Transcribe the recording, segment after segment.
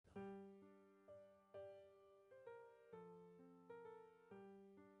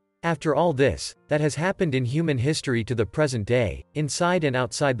After all this, that has happened in human history to the present day, inside and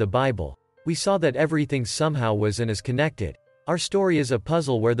outside the Bible, we saw that everything somehow was and is connected. Our story is a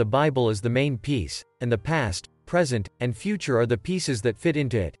puzzle where the Bible is the main piece, and the past, present, and future are the pieces that fit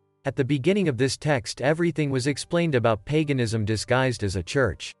into it. At the beginning of this text, everything was explained about paganism disguised as a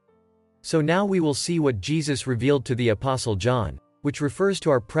church. So now we will see what Jesus revealed to the Apostle John, which refers to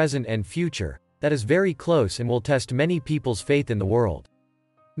our present and future, that is very close and will test many people's faith in the world.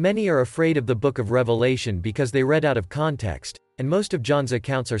 Many are afraid of the book of Revelation because they read out of context, and most of John's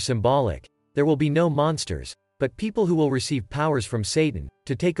accounts are symbolic. There will be no monsters, but people who will receive powers from Satan,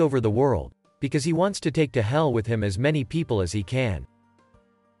 to take over the world, because he wants to take to hell with him as many people as he can.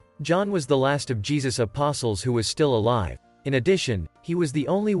 John was the last of Jesus' apostles who was still alive. In addition, he was the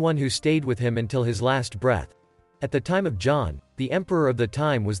only one who stayed with him until his last breath. At the time of John, the emperor of the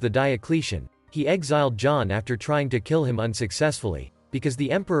time was the Diocletian. He exiled John after trying to kill him unsuccessfully, because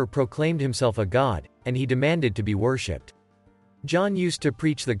the emperor proclaimed himself a god, and he demanded to be worshipped. John used to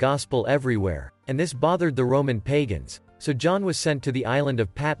preach the gospel everywhere, and this bothered the Roman pagans, so John was sent to the island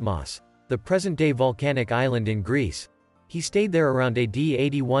of Patmos, the present-day volcanic island in Greece. He stayed there around AD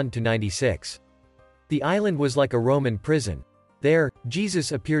 81 to 96. The island was like a Roman prison. There,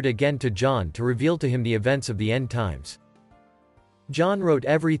 Jesus appeared again to John to reveal to him the events of the end times. John wrote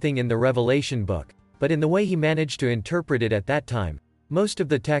everything in the Revelation book, but in the way he managed to interpret it at that time, most of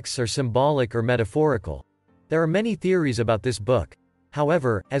the texts are symbolic or metaphorical. There are many theories about this book.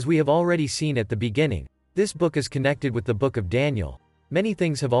 However, as we have already seen at the beginning, this book is connected with the book of Daniel. Many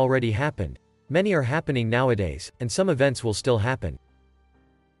things have already happened. Many are happening nowadays, and some events will still happen.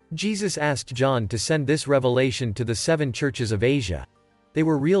 Jesus asked John to send this revelation to the 7 churches of Asia. They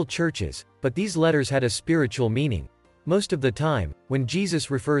were real churches, but these letters had a spiritual meaning. Most of the time, when Jesus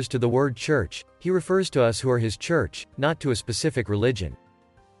refers to the word church, he refers to us who are his church, not to a specific religion.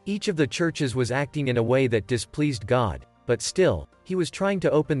 Each of the churches was acting in a way that displeased God, but still, he was trying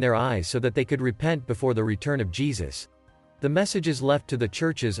to open their eyes so that they could repent before the return of Jesus. The messages left to the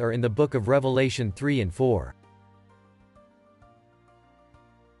churches are in the book of Revelation 3 and 4.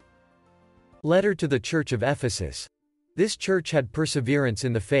 Letter to the Church of Ephesus. This church had perseverance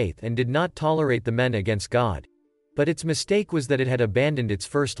in the faith and did not tolerate the men against God. But its mistake was that it had abandoned its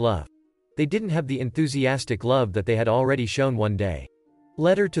first love. They didn't have the enthusiastic love that they had already shown one day.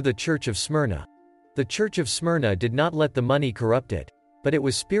 Letter to the Church of Smyrna. The Church of Smyrna did not let the money corrupt it, but it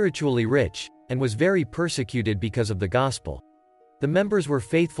was spiritually rich, and was very persecuted because of the gospel. The members were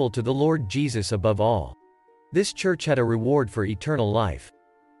faithful to the Lord Jesus above all. This church had a reward for eternal life.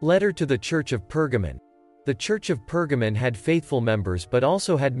 Letter to the Church of Pergamon. The Church of Pergamon had faithful members but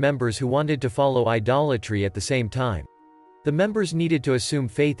also had members who wanted to follow idolatry at the same time. The members needed to assume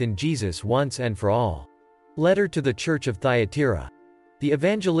faith in Jesus once and for all. Letter to the Church of Thyatira. The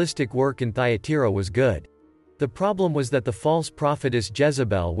evangelistic work in Thyatira was good. The problem was that the false prophetess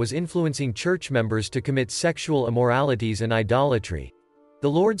Jezebel was influencing church members to commit sexual immoralities and idolatry.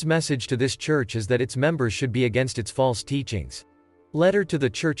 The Lord's message to this church is that its members should be against its false teachings. Letter to the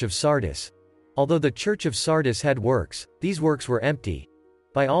Church of Sardis. Although the Church of Sardis had works, these works were empty.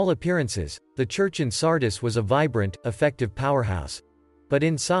 By all appearances, the church in Sardis was a vibrant, effective powerhouse. But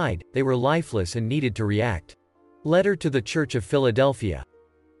inside, they were lifeless and needed to react. Letter to the Church of Philadelphia.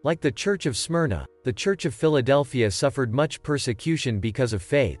 Like the Church of Smyrna, the Church of Philadelphia suffered much persecution because of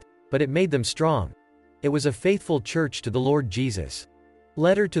faith, but it made them strong. It was a faithful church to the Lord Jesus.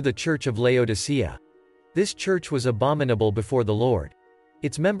 Letter to the Church of Laodicea. This church was abominable before the Lord.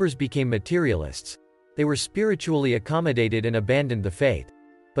 Its members became materialists. They were spiritually accommodated and abandoned the faith.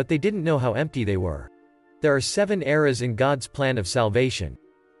 But they didn't know how empty they were. There are 7 eras in God's plan of salvation.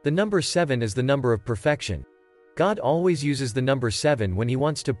 The number 7 is the number of perfection. God always uses the number 7 when he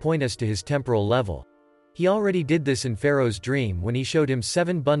wants to point us to his temporal level. He already did this in Pharaoh's dream when he showed him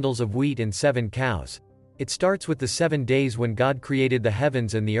 7 bundles of wheat and 7 cows. It starts with the 7 days when God created the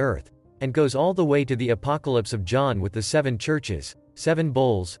heavens and the earth, and goes all the way to the Apocalypse of John with the 7 churches, 7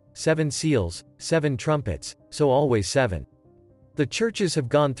 bowls, 7 seals, 7 trumpets, so always 7. The churches have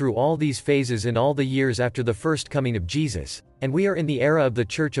gone through all these phases in all the years after the first coming of Jesus, and we are in the era of the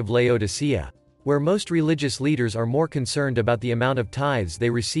Church of Laodicea, where most religious leaders are more concerned about the amount of tithes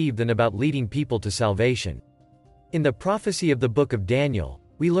they receive than about leading people to salvation. In the prophecy of the book of Daniel,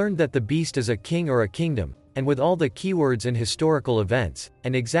 we learned that the beast is a king or a kingdom, and with all the keywords and historical events,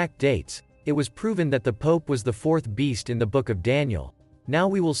 and exact dates, it was proven that the Pope was the 4th beast in the book of Daniel. Now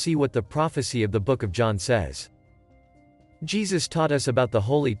we will see what the prophecy of the book of John says. Jesus taught us about the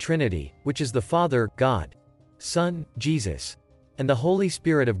Holy Trinity, which is the Father, God, Son, Jesus, and the Holy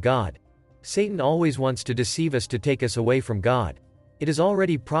Spirit of God. Satan always wants to deceive us to take us away from God. It is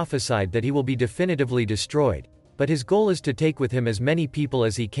already prophesied that he will be definitively destroyed, but his goal is to take with him as many people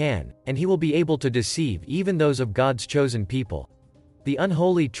as he can, and he will be able to deceive even those of God's chosen people. The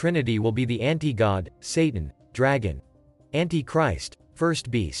unholy trinity will be the anti-God, Satan, dragon, Antichrist,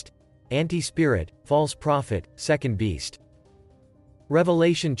 first beast, anti-spirit, false prophet, second beast.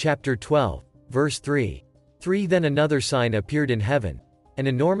 Revelation chapter 12, verse 3. 3 Then another sign appeared in heaven, an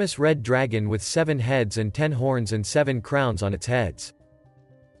enormous red dragon with 7 heads and 10 horns and 7 crowns on its heads.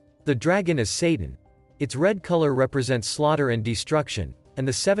 The dragon is Satan. Its red color represents slaughter and destruction, and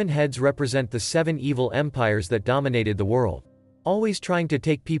the 7 heads represent the 7 evil empires that dominated the world, always trying to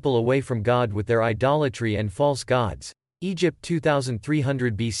take people away from God with their idolatry and false gods. Egypt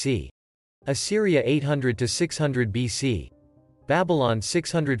 2300 BC. Assyria 800 to 600 BC. Babylon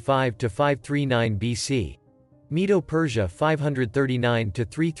 605 to 539 BC. Medo-Persia 539 to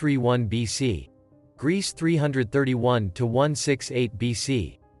 331 BC. Greece 331 to 168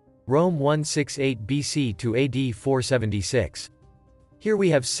 BC. Rome 168 BC to AD 476. Here we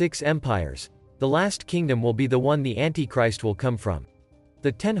have 6 empires. The last kingdom will be the one the Antichrist will come from.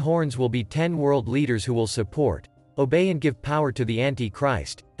 The 10 horns will be 10 world leaders who will support, obey and give power to the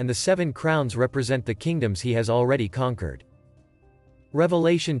Antichrist, and the 7 crowns represent the kingdoms he has already conquered.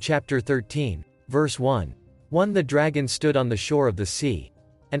 Revelation chapter 13, verse 1. 1 The dragon stood on the shore of the sea.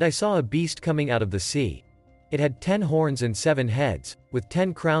 And I saw a beast coming out of the sea. It had 10 horns and 7 heads, with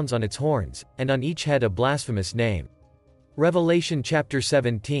 10 crowns on its horns, and on each head a blasphemous name. Revelation chapter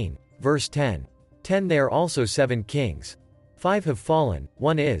 17, verse 10. 10 There are also 7 kings. 5 have fallen,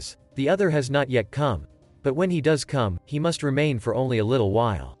 1 is, the other has not yet come, but when he does come, he must remain for only a little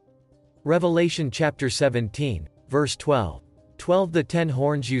while. Revelation chapter 17, verse 12. 12 The 10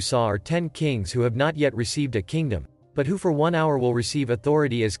 horns you saw are 10 kings who have not yet received a kingdom, but who for 1 hour will receive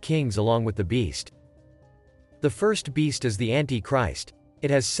authority as kings along with the beast. The first beast is the Antichrist. It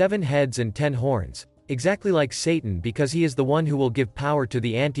has 7 heads and 10 horns, exactly like Satan because he is the one who will give power to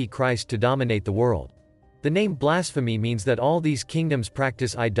the Antichrist to dominate the world. The name blasphemy means that all these kingdoms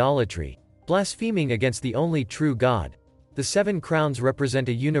practice idolatry, blaspheming against the only true God. The 7 crowns represent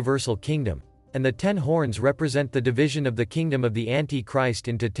a universal kingdom, and the 10 horns represent the division of the kingdom of the Antichrist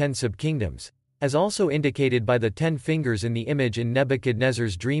into 10 subkingdoms, as also indicated by the 10 fingers in the image in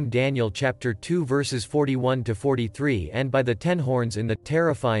Nebuchadnezzar's dream Daniel chapter 2 verses 41 to 43 and by the 10 horns in the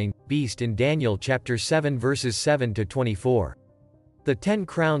terrifying beast in Daniel chapter 7 verses 7 to 24. The 10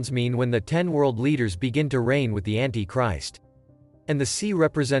 crowns mean when the 10 world leaders begin to reign with the Antichrist. And the sea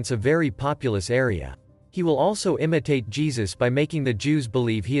represents a very populous area. He will also imitate Jesus by making the Jews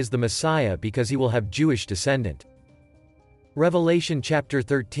believe he is the Messiah because he will have Jewish descendant. Revelation chapter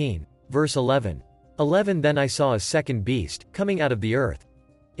 13, verse 11. 11 Then I saw a second beast, coming out of the earth.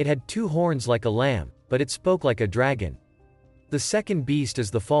 It had 2 horns like a lamb, but it spoke like a dragon. The second beast is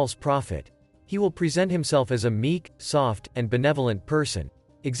the false prophet. He will present himself as a meek, soft, and benevolent person,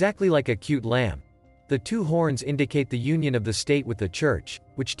 exactly like a cute lamb. The 2 horns indicate the union of the state with the church,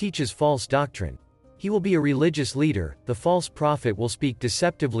 which teaches false doctrine. He will be a religious leader. The false prophet will speak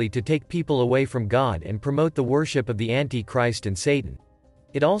deceptively to take people away from God and promote the worship of the Antichrist and Satan.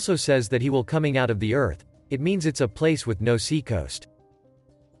 It also says that he will coming out of the earth. It means it's a place with no seacoast.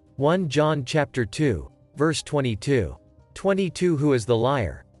 1 John chapter 2, verse 22. 22 Who is the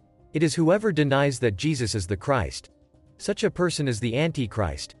liar? It is whoever denies that Jesus is the Christ. Such a person is the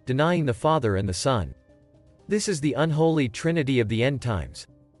Antichrist, denying the Father and the Son. This is the unholy trinity of the end times.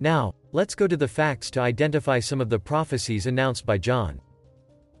 Now, let's go to the facts to identify some of the prophecies announced by John.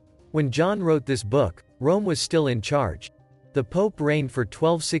 When John wrote this book, Rome was still in charge. The Pope reigned for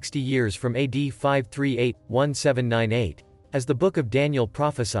 1260 years from AD 538-1798, as the Book of Daniel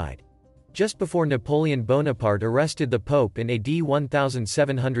prophesied. Just before Napoleon Bonaparte arrested the Pope in AD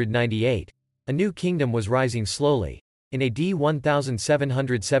 1798, a new kingdom was rising slowly. In AD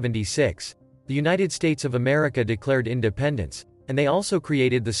 1776, the United States of America declared independence, and they also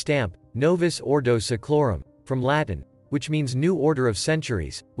created the stamp, Novus Ordo Seclorum, from Latin, which means New Order of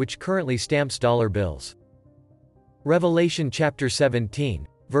Centuries, which currently stamps dollar bills. Revelation chapter 17,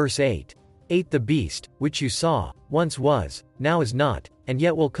 verse 8. 8 The beast, which you saw, once was, now is not, and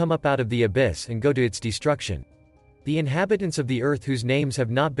yet will come up out of the abyss and go to its destruction. The inhabitants of the earth whose names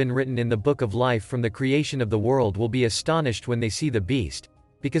have not been written in the book of life from the creation of the world will be astonished when they see the beast,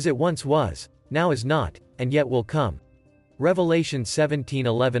 because it once was, now is not, and yet will come. Revelation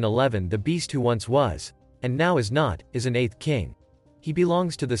 17:11 The beast who once was, and now is not, is an 8th king. He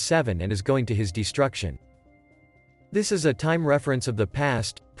belongs to the 7 and is going to his destruction. This is a time reference of the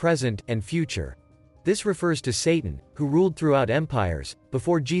past, present, and future. This refers to Satan, who ruled throughout empires,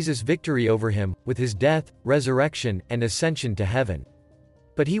 before Jesus' victory over him, with his death, resurrection, and ascension to heaven.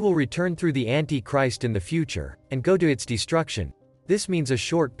 But he will return through the Antichrist in the future, and go to its destruction. This means a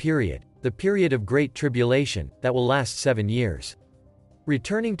short period, the period of Great Tribulation, that will last 7 years.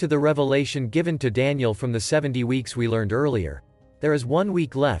 Returning to the revelation given to Daniel from the 70 weeks we learned earlier, there is 1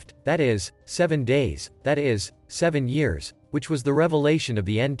 week left, that is, 7 days, that is, 7 years, which was the revelation of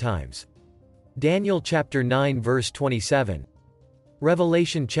the end times. Daniel chapter 9 verse 27.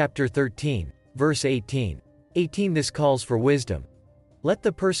 Revelation chapter 13, verse 18. 18 This calls for wisdom. Let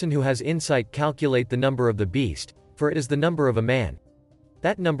the person who has insight calculate the number of the beast, for it is the number of a man.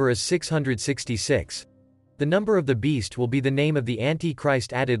 That number is 666. The number of the beast will be the name of the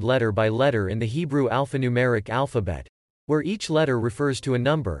Antichrist added letter by letter in the Hebrew alphanumeric alphabet, where each letter refers to a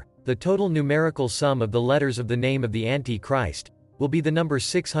number. The total numerical sum of the letters of the name of the Antichrist will be the number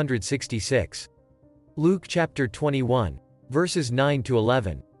 666. Luke chapter 21, verses 9 to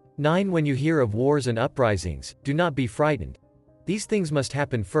 11. 9 When you hear of wars and uprisings, do not be frightened. These things must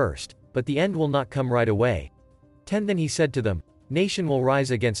happen first, but the end will not come right away. 10 Then he said to them, Nation will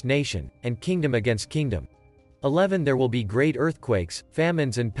rise against nation, and kingdom against kingdom. 11 There will be great earthquakes,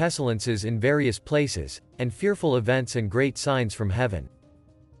 famines and pestilences in various places, and fearful events and great signs from heaven.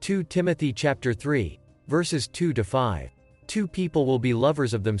 2 Timothy chapter 3, verses 2 to 5. 2 People will be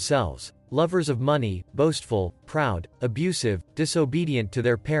lovers of themselves, lovers of money, boastful, proud, abusive, disobedient to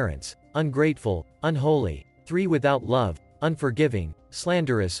their parents, ungrateful, unholy. 3 Without love, unforgiving,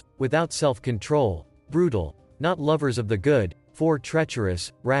 slanderous, without self-control, brutal, not lovers of the good. 4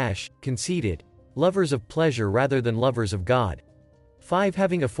 Treacherous, rash, conceited, lovers of pleasure rather than lovers of God. 5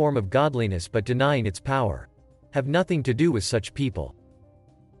 Having a form of godliness but denying its power. Have nothing to do with such people.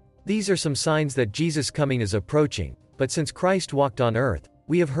 These are some signs that Jesus' coming is approaching, but since Christ walked on earth,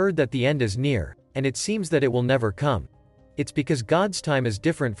 we have heard that the end is near, and it seems that it will never come. It's because God's time is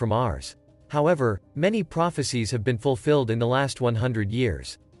different from ours. However, many prophecies have been fulfilled in the last 100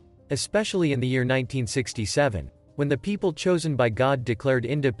 years. Especially in the year 1967, when the people chosen by God declared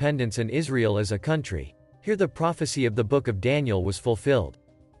independence and Israel as a country. Here the prophecy of the book of Daniel was fulfilled.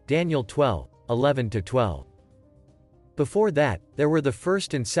 Daniel 12, 11-12. Before that, there were the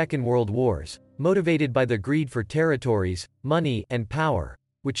First and Second World Wars, motivated by the greed for territories, money, and power,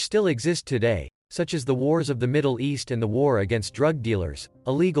 which still exist today, such as the wars of the Middle East and the war against drug dealers,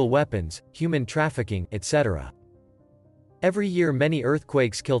 illegal weapons, human trafficking, etc. Every year many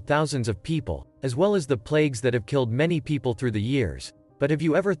earthquakes kill thousands of people, as well as the plagues that have killed many people through the years. But have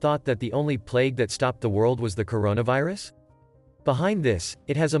you ever thought that the only plague that stopped the world was the coronavirus? Behind this,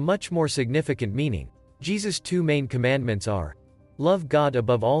 it has a much more significant meaning. Jesus' 2 main commandments are: love God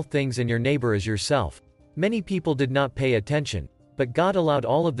above all things and your neighbor as yourself. Many people did not pay attention, but God allowed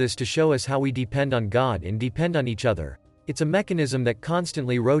all of this to show us how we depend on God and depend on each other. It's a mechanism that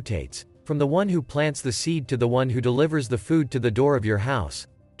constantly rotates, from the one who plants the seed to the one who delivers the food to the door of your house.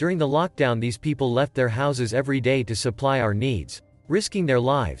 During the lockdown, these people left their houses every day to supply our needs, risking their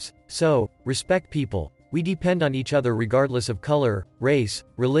lives. So, respect people. We depend on each other regardless of color, race,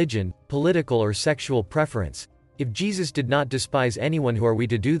 religion, political or sexual preference. If Jesus did not despise anyone, who are we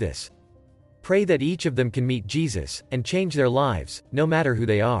to do this? Pray that each of them can meet Jesus, and change their lives, no matter who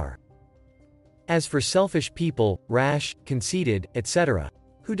they are. As for selfish people, rash, conceited, etc.,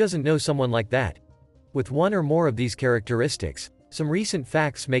 who doesn't know someone like that? With one or more of these characteristics, some recent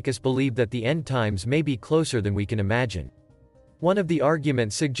facts make us believe that the end times may be closer than we can imagine. One of the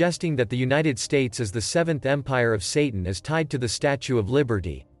arguments suggesting that the United States as the seventh empire of Satan is tied to the Statue of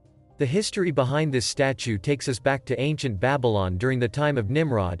Liberty. The history behind this statue takes us back to ancient Babylon during the time of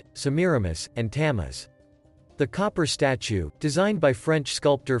Nimrod, Semiramis, and Tammuz. The copper statue, designed by French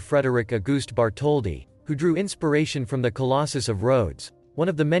sculptor Frédéric Auguste Bartholdi, who drew inspiration from the Colossus of Rhodes, one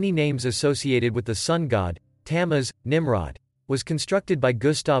of the many names associated with the sun god, Tammuz, Nimrod, was constructed by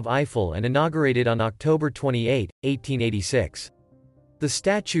Gustave Eiffel and inaugurated on October 28, 1886. The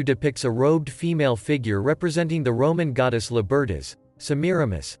statue depicts a robed female figure representing the Roman goddess Libertas,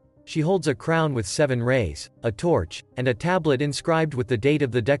 Semiramis. She holds a crown with 7 rays, a torch, and a tablet inscribed with the date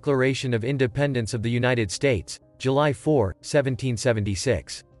of the Declaration of Independence of the United States, July 4,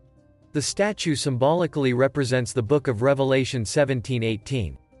 1776. The statue symbolically represents the Book of Revelation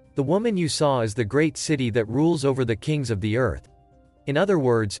 17:18. The woman you saw is the great city that rules over the kings of the earth. In other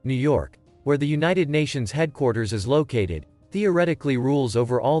words, New York, where the United Nations headquarters is located, theoretically rules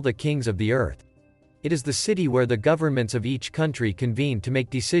over all the kings of the earth. It is the city where the governments of each country convene to make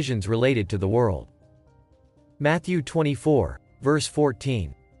decisions related to the world. Matthew 24, verse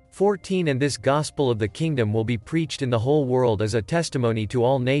 14. 14 And this gospel of the kingdom will be preached in the whole world as a testimony to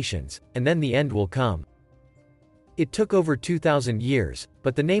all nations, and then the end will come. It took over 2,000 years,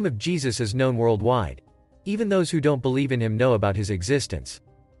 but the name of Jesus is known worldwide. Even those who don't believe in him know about his existence.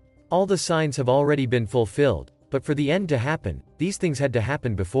 All the signs have already been fulfilled, but for the end to happen, these things had to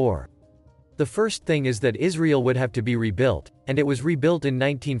happen before. The first thing is that Israel would have to be rebuilt, and it was rebuilt in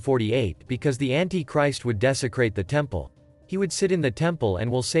 1948 because the Antichrist would desecrate the temple. He would sit in the temple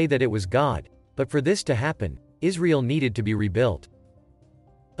and will say that it was God, but for this to happen, Israel needed to be rebuilt.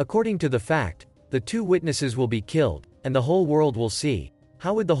 According to the fact, the two witnesses will be killed, and the whole world will see.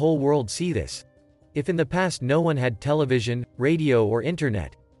 How would the whole world see this? If in the past no one had television, radio or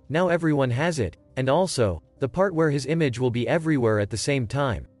internet, now everyone has it, and also, the part where his image will be everywhere at the same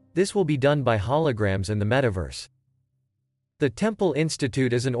time. This will be done by holograms and the metaverse. The Temple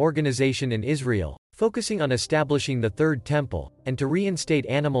Institute is an organization in Israel, focusing on establishing the Third Temple, and to reinstate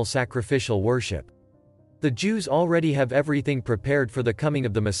animal sacrificial worship. The Jews already have everything prepared for the coming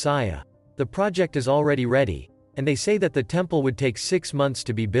of the Messiah. The project is already ready, and they say that the temple would take 6 months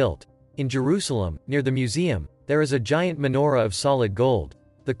to be built. In Jerusalem, near the museum, there is a giant menorah of solid gold.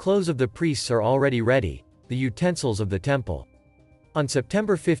 The clothes of the priests are already ready, the utensils of the temple. On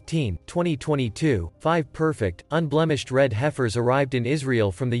September 15, 2022, 5 perfect, unblemished red heifers arrived in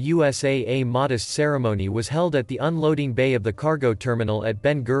Israel from the USA. A modest ceremony was held at the unloading bay of the cargo terminal at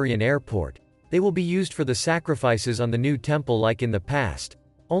Ben Gurion Airport. They will be used for the sacrifices on the new temple like in the past.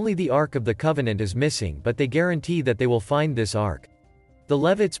 Only the Ark of the Covenant is missing, but they guarantee that they will find this Ark. The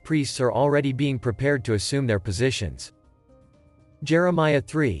Levit's priests are already being prepared to assume their positions. Jeremiah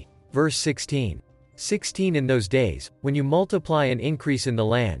 3, verse 16. 16 In those days, when you multiply and increase in the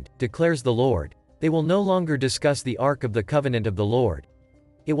land, declares the Lord, they will no longer discuss the Ark of the Covenant of the Lord.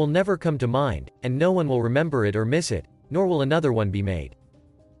 It will never come to mind, and no one will remember it or miss it, nor will another one be made.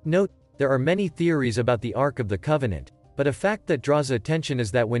 Note, there are many theories about the Ark of the Covenant, but a fact that draws attention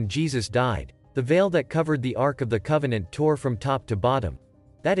is that when Jesus died, the veil that covered the Ark of the Covenant tore from top to bottom.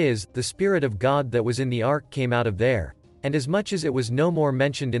 That is, the Spirit of God that was in the Ark came out of there. And as much as it was no more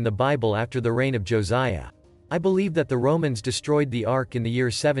mentioned in the Bible after the reign of Josiah, I believe that the Romans destroyed the Ark in the year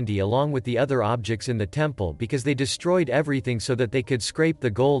 70 along with the other objects in the temple because they destroyed everything so that they could scrape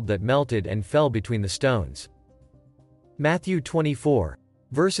the gold that melted and fell between the stones. Matthew 24,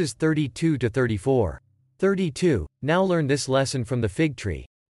 verses 32 to 34. 32. Now learn this lesson from the fig tree.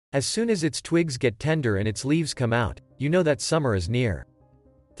 As soon as its twigs get tender and its leaves come out, you know that summer is near.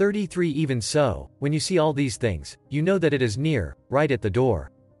 33 Even so, when you see all these things, you know that it is near, right at the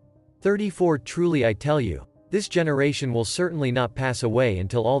door. 34 Truly I tell you, this generation will certainly not pass away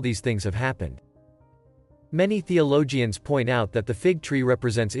until all these things have happened. Many theologians point out that the fig tree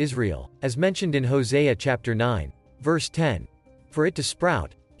represents Israel, as mentioned in Hosea chapter 9, verse 10. For it to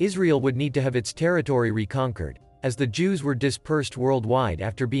sprout, Israel would need to have its territory reconquered, as the Jews were dispersed worldwide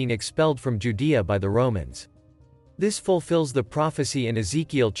after being expelled from Judea by the Romans. This fulfills the prophecy in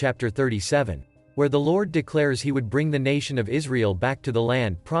Ezekiel chapter 37, where the Lord declares he would bring the nation of Israel back to the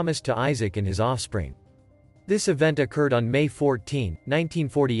land promised to Isaac and his offspring. This event occurred on May 14,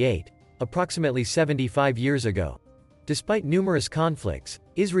 1948, approximately 75 years ago. Despite numerous conflicts,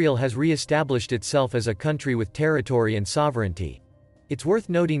 Israel has re-established itself as a country with territory and sovereignty. It's worth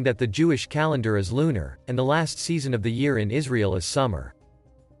noting that the Jewish calendar is lunar, and the last season of the year in Israel is summer.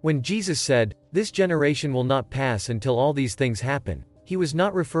 When Jesus said, "This generation will not pass until all these things happen," he was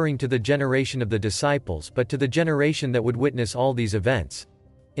not referring to the generation of the disciples but to the generation that would witness all these events.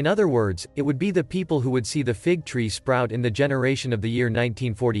 In other words, it would be the people who would see the fig tree sprout in the generation of the year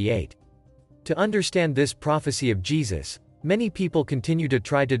 1948. To understand this prophecy of Jesus, many people continue to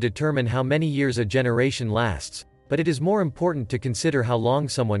try to determine how many years a generation lasts, but it is more important to consider how long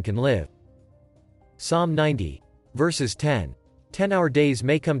someone can live. Psalm 90, verses 10. 10 Our days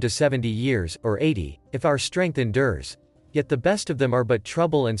may come to 70 years, or 80, if our strength endures. Yet the best of them are but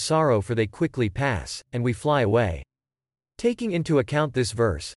trouble and sorrow, for they quickly pass, and we fly away. Taking into account this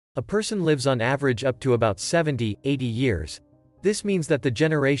verse, a person lives on average up to about 70, 80 years. This means that the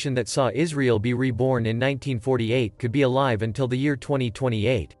generation that saw Israel be reborn in 1948 could be alive until the year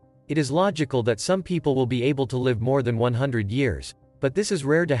 2028. It is logical that some people will be able to live more than 100 years. But this is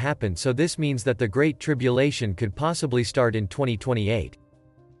rare to happen, so this means that the Great Tribulation could possibly start in 2028.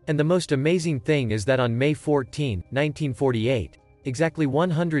 And the most amazing thing is that on May 14, 1948, exactly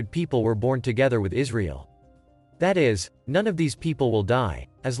 100 people were born together with Israel. That is, none of these people will die,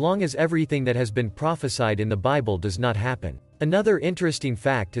 as long as everything that has been prophesied in the Bible does not happen. Another interesting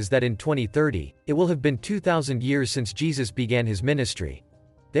fact is that in 2030, it will have been 2,000 years since Jesus began his ministry.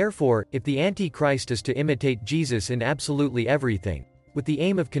 Therefore, if the Antichrist is to imitate Jesus in absolutely everything, with the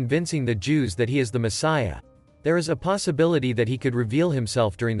aim of convincing the Jews that he is the Messiah. There is a possibility that he could reveal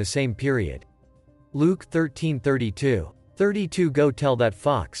himself during the same period. Luke 13:32. 32 Go tell that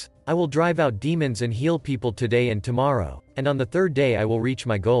fox, I will drive out demons and heal people today and tomorrow, and on the third day I will reach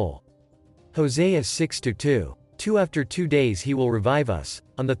my goal. Hosea 6:2. 2 After 2 days he will revive us,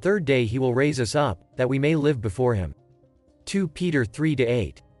 on the third day he will raise us up, that we may live before him. 2 Peter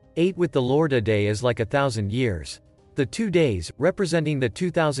 3:8. 8 With the Lord a day is like 1,000 years. The 2 days, representing the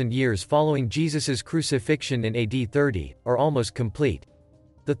 2,000 years following Jesus' crucifixion in AD 30, are almost complete.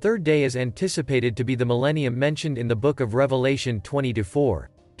 The third day is anticipated to be the millennium mentioned in the book of Revelation 20-4,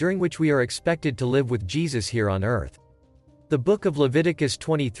 during which we are expected to live with Jesus here on earth. The book of Leviticus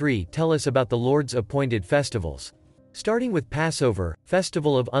 23 tells us about the Lord's appointed festivals. Starting with Passover,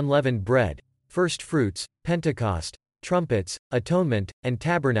 Festival of Unleavened Bread, First Fruits, Pentecost, Trumpets, Atonement, and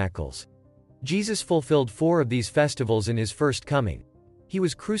Tabernacles. Jesus fulfilled 4 of these festivals in his first coming. He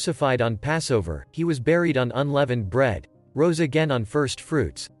was crucified on Passover, he was buried on unleavened bread, rose again on First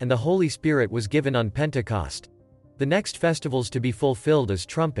Fruits, and the Holy Spirit was given on Pentecost. The next festivals to be fulfilled is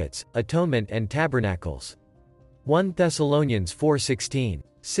Trumpets, Atonement and Tabernacles. 1 Thessalonians 4:16.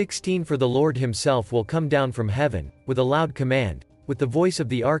 16 For the Lord himself will come down from heaven, with a loud command, with the voice of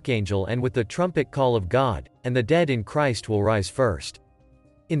the archangel and with the trumpet call of God, and the dead in Christ will rise first.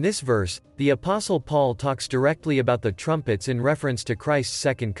 In this verse, the Apostle Paul talks directly about the trumpets in reference to Christ's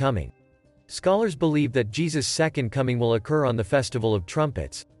second coming. Scholars believe that Jesus' second coming will occur on the Festival of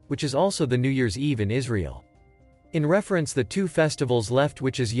Trumpets, which is also the New Year's Eve in Israel. In reference the 2 festivals left,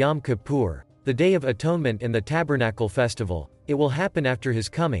 which is Yom Kippur, the Day of Atonement, and the Tabernacle Festival, it will happen after his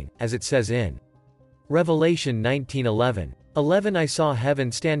coming, as it says in Revelation 19:11. 11 I saw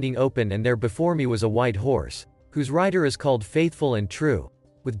heaven standing open, and there before me was a white horse, whose rider is called Faithful and True.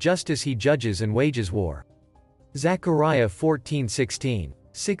 With justice he judges and wages war. Zechariah 14:16.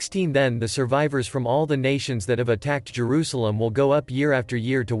 16 Then the survivors from all the nations that have attacked Jerusalem will go up year after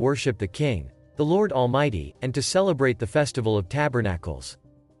year to worship the King, the Lord Almighty, and to celebrate the Festival of Tabernacles.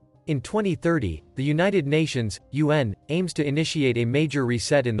 In 2030, the United Nations, UN, aims to initiate a major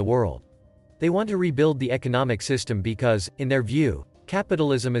reset in the world. They want to rebuild the economic system because, in their view,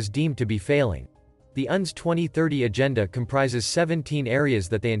 capitalism is deemed to be failing. The UN's 2030 agenda comprises 17 areas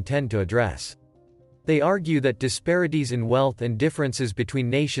that they intend to address. They argue that disparities in wealth and differences between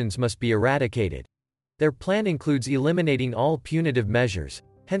nations must be eradicated. Their plan includes eliminating all punitive measures,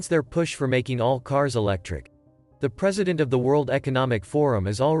 hence their push for making all cars electric. The president of the World Economic Forum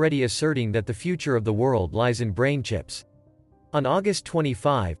is already asserting that the future of the world lies in brain chips. On August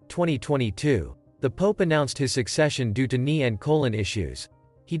 25, 2022, the Pope announced his succession due to knee and colon issues.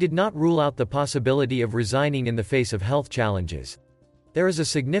 He did not rule out the possibility of resigning in the face of health challenges. There is a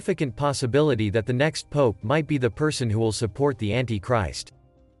significant possibility that the next pope might be the person who will support the Antichrist.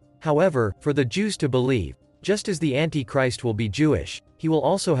 However, for the Jews to believe, just as the Antichrist will be Jewish, he will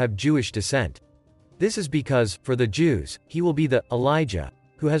also have Jewish descent. This is because, for the Jews, he will be the Elijah,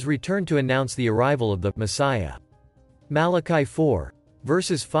 who has returned to announce the arrival of the Messiah. Malachi 4,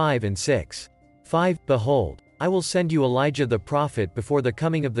 verses 5 and 6. 5 Behold, I will send you Elijah the prophet before the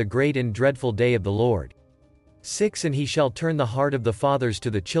coming of the great and dreadful day of the Lord. 6 And he shall turn the heart of the fathers to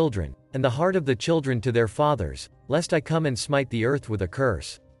the children, and the heart of the children to their fathers, lest I come and smite the earth with a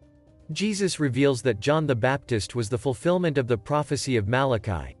curse. Jesus reveals that John the Baptist was the fulfillment of the prophecy of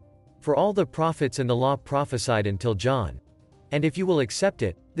Malachi. For all the prophets and the law prophesied until John. And if you will accept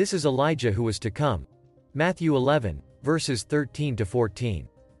it, this is Elijah who was to come. Matthew 11, verses 13-14.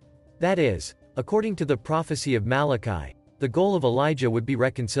 That is, according to the prophecy of Malachi, the goal of Elijah would be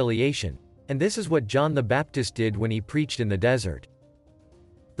reconciliation, and this is what John the Baptist did when he preached in the desert.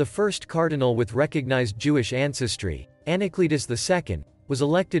 The first cardinal with recognized Jewish ancestry, Anacletus II, was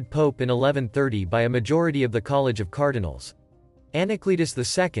elected pope in 1130 by a majority of the College of Cardinals. Anacletus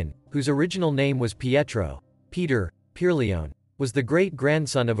II, whose original name was Pietro, Peter, Pirlione, was the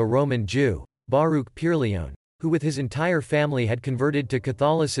great-grandson of a Roman Jew, Baruch Pirlione, who with his entire family had converted to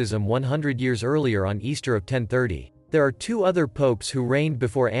Catholicism 100 years earlier on Easter of 1030. There are 2 other popes who reigned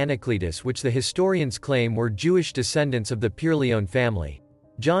before Anacletus which the historians claim were Jewish descendants of the Pirlione family.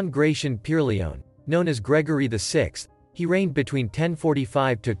 John Gratian Pirlione, known as Gregory VI, he reigned between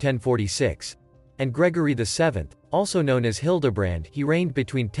 1045 to 1046. And Gregory VII, also known as Hildebrand, he reigned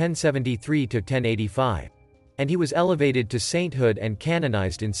between 1073 to 1085. And he was elevated to sainthood and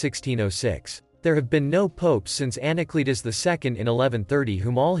canonized in 1606. There have been no popes since Anacletus II in 1130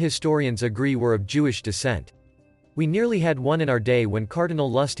 whom all historians agree were of Jewish descent. We nearly had one in our day when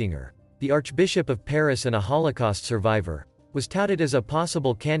Cardinal Lustiger, the Archbishop of Paris and a Holocaust survivor, was touted as a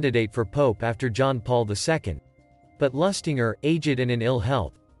possible candidate for pope after John Paul II. But Lustiger, aged and in ill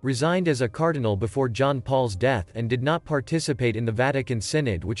health, resigned as a cardinal before John Paul's death and did not participate in the Vatican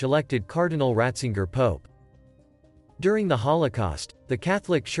Synod which elected Cardinal Ratzinger Pope. During the Holocaust, the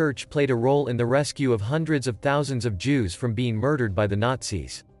Catholic Church played a role in the rescue of hundreds of thousands of Jews from being murdered by the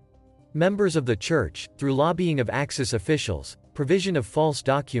Nazis. Members of the Church, through lobbying of Axis officials, provision of false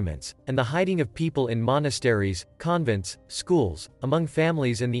documents, and the hiding of people in monasteries, convents, schools, among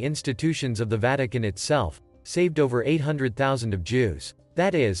families and the institutions of the Vatican itself, saved over 800,000 of Jews.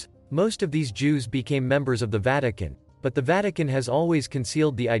 That is, most of these Jews became members of the Vatican, but the Vatican has always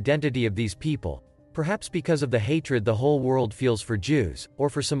concealed the identity of these people, perhaps because of the hatred the whole world feels for Jews, or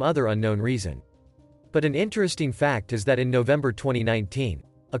for some other unknown reason. But an interesting fact is that in November 2019,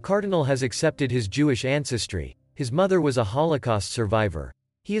 a cardinal has accepted his Jewish ancestry. His mother was a Holocaust survivor.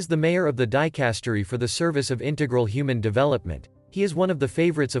 He is the mayor of the Dicastery for the Service of Integral Human Development. He is one of the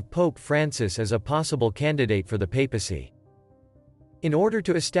favorites of Pope Francis as a possible candidate for the papacy. In order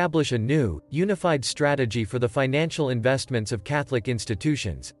to establish a new, unified strategy for the financial investments of Catholic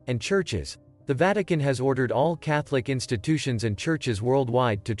institutions and churches, the Vatican has ordered all Catholic institutions and churches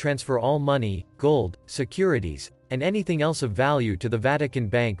worldwide to transfer all money, gold, securities, and anything else of value to the Vatican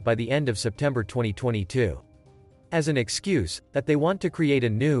Bank by the end of September 2022. As an excuse, that they want to create a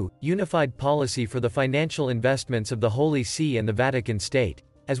new, unified policy for the financial investments of the Holy See and the Vatican State.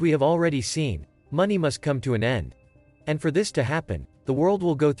 As we have already seen, money must come to an end. And for this to happen, the world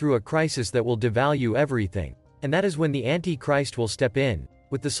will go through a crisis that will devalue everything, and that is when the Antichrist will step in,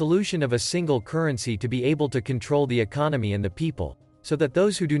 with the solution of a single currency to be able to control the economy and the people, so that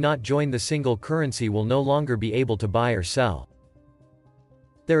those who do not join the single currency will no longer be able to buy or sell.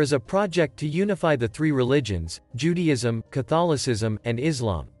 There is a project to unify the three religions, Judaism, Catholicism, and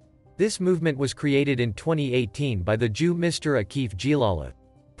Islam. This movement was created in 2018 by the Jew Mr. Akif Gilalov,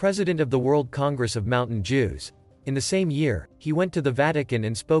 president of the World Congress of Mountain Jews. In the same year, he went to the Vatican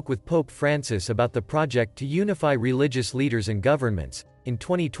and spoke with Pope Francis about the project to unify religious leaders and governments. In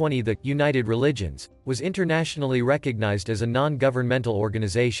 2020, the United Religions was internationally recognized as a non-governmental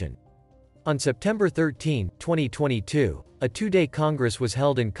organization. On September 13, 2022, a two-day congress was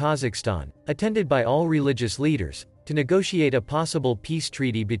held in Kazakhstan, attended by all religious leaders, to negotiate a possible peace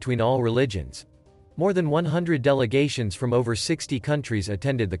treaty between all religions. More than 100 delegations from over 60 countries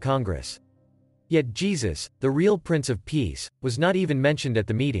attended the congress. Yet Jesus, the real Prince of Peace, was not even mentioned at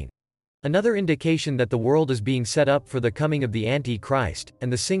the meeting. Another indication that the world is being set up for the coming of the Antichrist,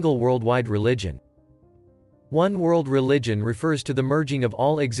 and the single worldwide religion. One world religion refers to the merging of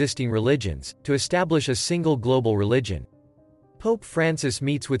all existing religions, to establish a single global religion. Pope Francis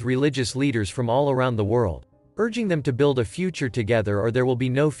meets with religious leaders from all around the world, urging them to build a future together or there will be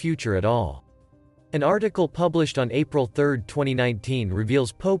no future at all. An article published on April 3, 2019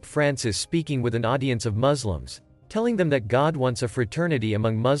 reveals Pope Francis speaking with an audience of Muslims, telling them that God wants a fraternity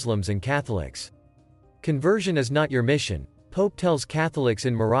among Muslims and Catholics. Conversion is not your mission, Pope tells Catholics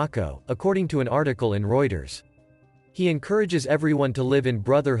in Morocco, according to an article in Reuters. He encourages everyone to live in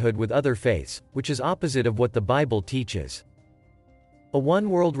brotherhood with other faiths, which is opposite of what the Bible teaches. A One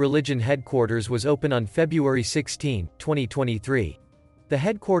World Religion headquarters was open on February 16, 2023. The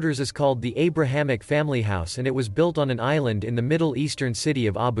headquarters is called the Abrahamic Family House and it was built on an island in the Middle Eastern city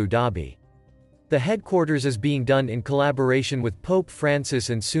of Abu Dhabi. The headquarters is being done in collaboration with Pope Francis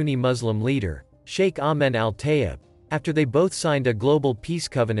and Sunni Muslim leader, Sheikh Ahmed Al-Tayeb, after they both signed a global peace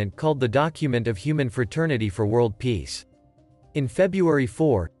covenant called the Document of Human Fraternity for World Peace. In February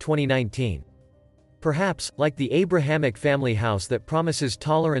 4, 2019. Perhaps, like the Abrahamic Family House that promises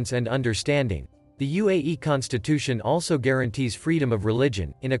tolerance and understanding, the UAE Constitution also guarantees freedom of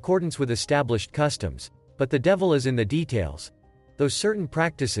religion, in accordance with established customs, but the devil is in the details. Though certain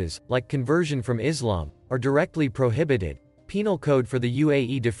practices, like conversion from Islam, are directly prohibited, penal code for the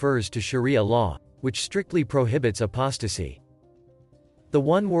UAE defers to Sharia law, which strictly prohibits apostasy. The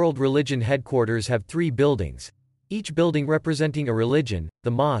One World Religion headquarters have 3 buildings, each building representing a religion: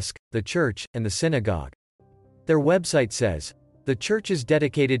 the mosque, the church, and the synagogue. Their website says, the church is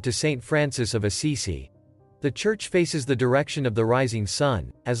dedicated to Saint Francis of Assisi. The church faces the direction of the rising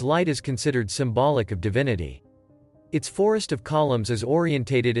sun, as light is considered symbolic of divinity. Its forest of columns is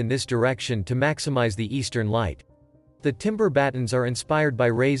orientated in this direction to maximize the eastern light. The timber battens are inspired by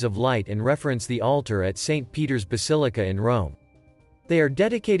rays of light and reference the altar at St. Peter's Basilica in Rome. They are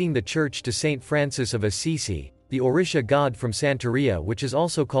dedicating the church to Saint Francis of Assisi, the Orisha god from Santeria, which is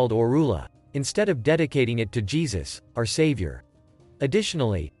also called Orula, instead of dedicating it to Jesus, our Savior.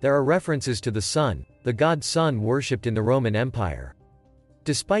 Additionally, there are references to the sun, the god Sun worshipped in the Roman Empire.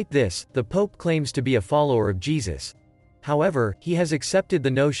 Despite this, the Pope claims to be a follower of Jesus. However, he has accepted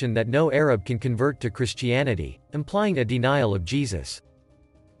the notion that no Arab can convert to Christianity, implying a denial of Jesus.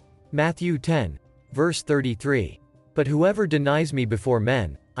 Matthew 10, verse 33. But whoever denies me before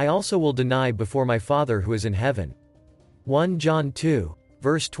men, I also will deny before my Father who is in heaven. 1 John 2,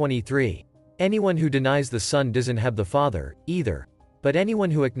 verse 23. Anyone who denies the Son doesn't have the Father, either. But anyone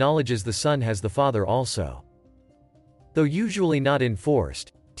who acknowledges the Son has the Father also. Though usually not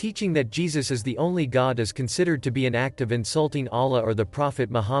enforced, teaching that Jesus is the only God is considered to be an act of insulting Allah or the Prophet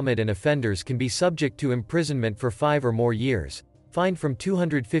Muhammad, and offenders can be subject to imprisonment for 5 or more years, fined from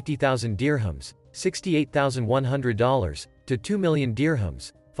 250,000 dirhams, $68,100, to 2 million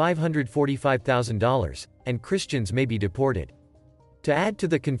dirhams, $545,000, and Christians may be deported. To add to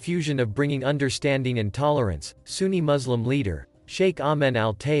the confusion of bringing understanding and tolerance, Sunni Muslim leader, Sheikh Ahmed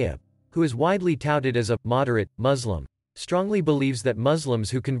al-Tayyib, who is widely touted as a moderate Muslim, strongly believes that Muslims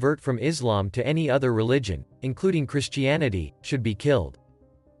who convert from Islam to any other religion, including Christianity, should be killed.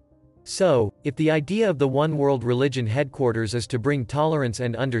 So, if the idea of the one world religion headquarters is to bring tolerance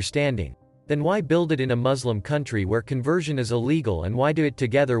and understanding, then why build it in a Muslim country where conversion is illegal, and why do it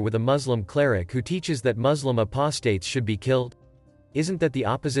together with a Muslim cleric who teaches that Muslim apostates should be killed? Isn't that the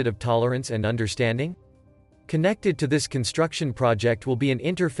opposite of tolerance and understanding? Connected to this construction project will be an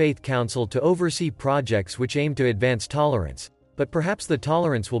interfaith council to oversee projects which aim to advance tolerance, but perhaps the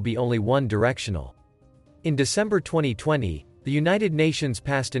tolerance will be only one-directional. In December 2020, the United Nations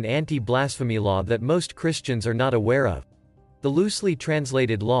passed an anti-blasphemy law that most Christians are not aware of. The loosely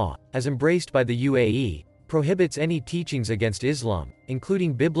translated law, as embraced by the UAE, prohibits any teachings against Islam,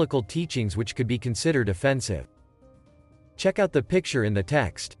 including biblical teachings which could be considered offensive. Check out the picture in the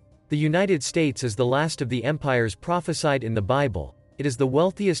text. The United States is the last of the empires prophesied in the Bible. It is the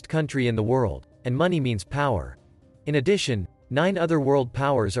wealthiest country in the world, and money means power. In addition, 9 other world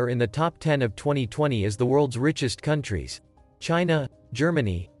powers are in the top 10 of 2020 as the world's richest countries: China,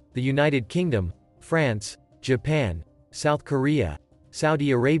 Germany, the United Kingdom, France, Japan, South Korea,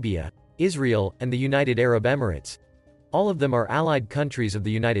 Saudi Arabia, Israel, and the United Arab Emirates. All of them are allied countries of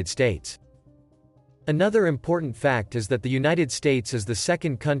the United States. Another important fact is that the United States is the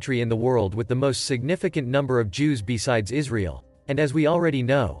second country in the world with the most significant number of Jews besides Israel, and as we already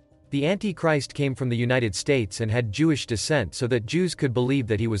know, the Antichrist came from the United States and had Jewish descent so that Jews could believe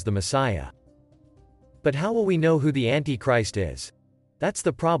that he was the Messiah. But how will we know who the Antichrist is? That's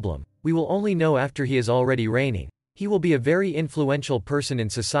the problem. We will only know after he is already reigning. He will be a very influential person in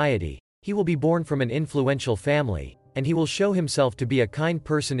society, he will be born from an influential family, and he will show himself to be a kind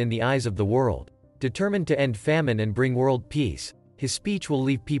person in the eyes of the world. Determined to end famine and bring world peace, his speech will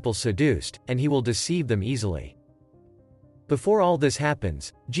leave people seduced, and he will deceive them easily. Before all this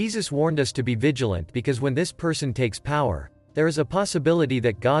happens, Jesus warned us to be vigilant, because when this person takes power, there is a possibility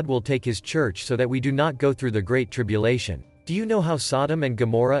that God will take his church so that we do not go through the Great Tribulation. Do you know how Sodom and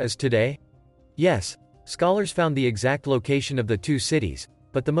Gomorrah is today? Yes, scholars found the exact location of the 2 cities,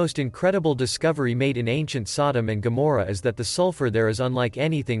 but the most incredible discovery made in ancient Sodom and Gomorrah is that the sulfur there is unlike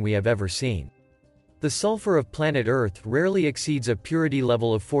anything we have ever seen. The sulfur of planet Earth rarely exceeds a purity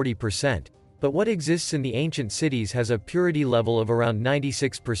level of 40%, but what exists in the ancient cities has a purity level of around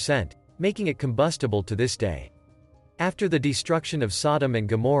 96%, making it combustible to this day. After the destruction of Sodom and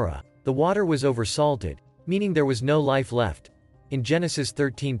Gomorrah, the water was oversalted, meaning there was no life left. In Genesis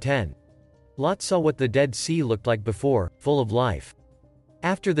 13:10, Lot saw what the Dead Sea looked like before, full of life.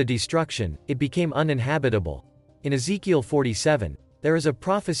 After the destruction, it became uninhabitable. In Ezekiel 47, there is a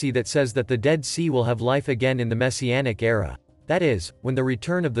prophecy that says that the Dead Sea will have life again in the Messianic era, that is, when the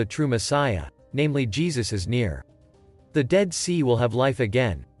return of the true Messiah, namely Jesus, is near. The Dead Sea will have life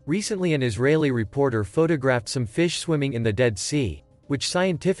again. Recently an Israeli reporter photographed some fish swimming in the Dead Sea, which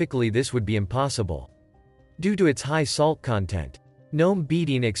scientifically this would be impossible, due to its high salt content. Noam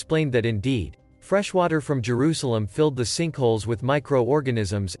Bedin explained that indeed, freshwater from Jerusalem filled the sinkholes with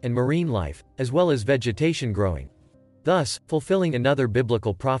microorganisms and marine life, as well as vegetation growing, thus fulfilling another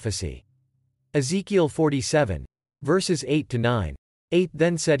biblical prophecy. Ezekiel 47, verses 8-9. 8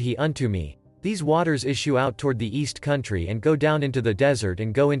 Then said he unto me, These waters issue out toward the east country and go down into the desert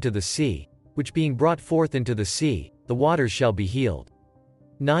and go into the sea, which being brought forth into the sea, the waters shall be healed.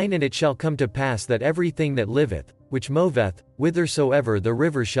 9 And it shall come to pass that everything that liveth, which moveth, whithersoever the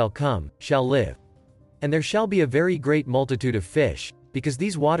river shall come, shall live. And there shall be a very great multitude of fish, because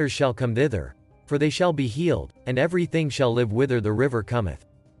these waters shall come thither, for they shall be healed, and everything shall live whither the river cometh.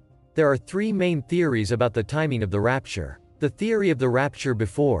 There are 3 main theories about the timing of the rapture. The theory of the rapture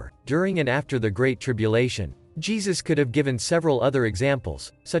before, during and after the Great Tribulation. Jesus could have given several other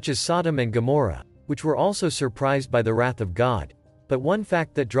examples, such as Sodom and Gomorrah, which were also surprised by the wrath of God. But one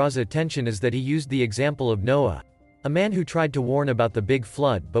fact that draws attention is that he used the example of Noah. a man who tried to warn about the big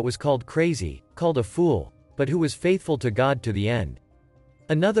flood but was called crazy, called a fool, but who was faithful to God to the end.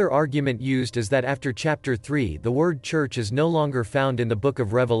 Another argument used is that after chapter 3 the word church is no longer found in the book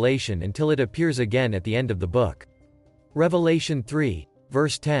of Revelation until it appears again at the end of the book. Revelation 3,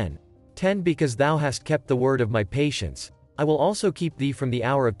 verse 10. 10 Because thou hast kept the word of my patience, I will also keep thee from the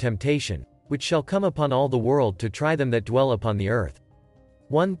hour of temptation, which shall come upon all the world to try them that dwell upon the earth.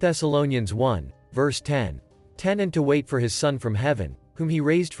 1 Thessalonians 1, verse 10. 10 And to wait for his Son from heaven, whom he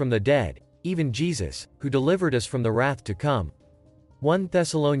raised from the dead, even Jesus, who delivered us from the wrath to come. 1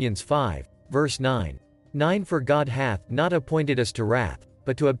 Thessalonians 5, verse 9. 9 For God hath not appointed us to wrath,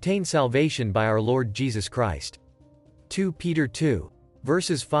 but to obtain salvation by our Lord Jesus Christ. 2 Peter 2,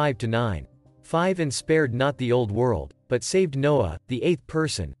 verses 5-9. 5 And spared not the old world, but saved Noah, the eighth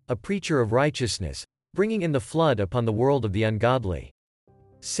person, a preacher of righteousness, bringing in the flood upon the world of the ungodly.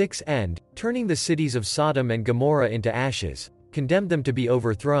 6 And, turning the cities of Sodom and Gomorrah into ashes, condemned them to be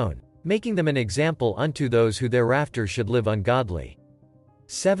overthrown, making them an example unto those who thereafter should live ungodly.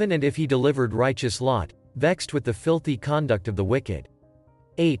 7 And if he delivered righteous Lot, vexed with the filthy conduct of the wicked.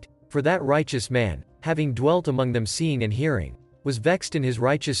 8 For that righteous man, having dwelt among them seeing and hearing, was vexed in his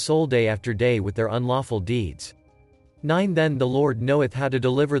righteous soul day after day with their unlawful deeds. 9 Then the Lord knoweth how to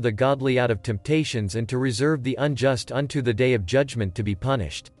deliver the godly out of temptations and to reserve the unjust unto the day of judgment to be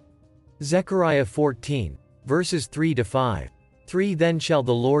punished. Zechariah 14, verses 3-5. 3 Then shall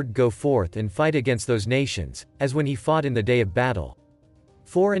the Lord go forth and fight against those nations, as when he fought in the day of battle.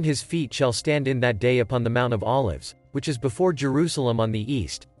 4 And his feet shall stand in that day upon the Mount of Olives, which is before Jerusalem on the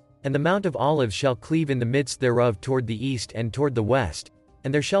east, and the Mount of Olives shall cleave in the midst thereof toward the east and toward the west,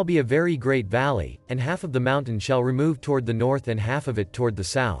 and there shall be a very great valley, and half of the mountain shall remove toward the north and half of it toward the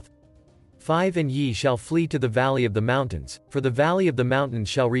south. 5 And ye shall flee to the valley of the mountains, for the valley of the mountains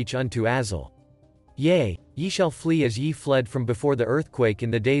shall reach unto Azal. Yea, ye shall flee as ye fled from before the earthquake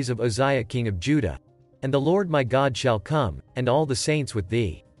in the days of Uzziah king of Judah. And the Lord my God shall come, and all the saints with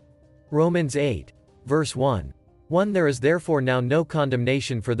thee. Romans 8, verse 1. 1 There is therefore now no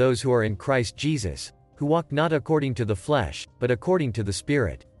condemnation for those who are in Christ Jesus, who walk not according to the flesh, but according to the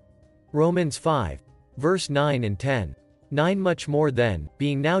Spirit. Romans 5, verse 9 and 10. 9 Much more then,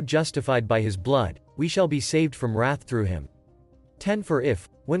 being now justified by his blood, we shall be saved from wrath through him. 10 For if,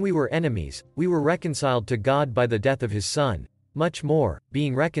 when we were enemies, we were reconciled to God by the death of his Son, much more,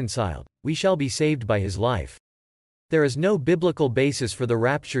 being reconciled, we shall be saved by his life. There is no biblical basis for the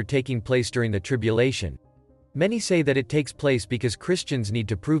rapture taking place during the tribulation. Many say that it takes place because Christians need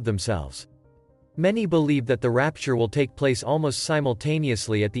to prove themselves. Many believe that the rapture will take place almost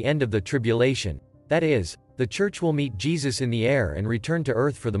simultaneously at the end of the tribulation, that is, the church will meet Jesus in the air and return to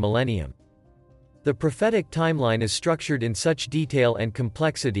earth for the millennium. The prophetic timeline is structured in such detail and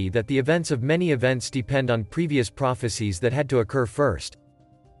complexity that the events of many events depend on previous prophecies that had to occur first.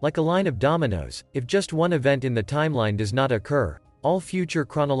 Like a line of dominoes, if just one event in the timeline does not occur, all future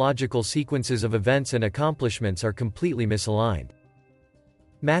chronological sequences of events and accomplishments are completely misaligned.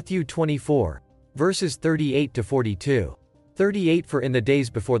 Matthew 24, verses 38-42. 38 For in the days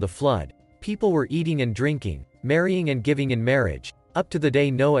before the flood, people were eating and drinking, marrying and giving in marriage, up to the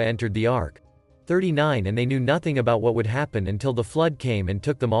day Noah entered the ark. 39 And they knew nothing about what would happen until the flood came and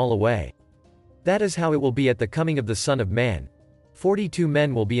took them all away. That is how it will be at the coming of the Son of Man. 42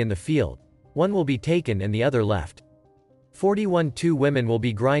 Men will be in the field, one will be taken and the other left. 41 2 Women will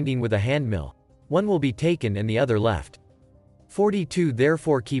be grinding with a handmill, one will be taken and the other left. 42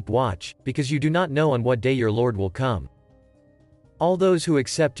 Therefore keep watch, because you do not know on what day your Lord will come. All those who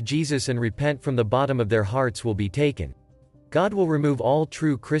accept Jesus and repent from the bottom of their hearts will be taken. God will remove all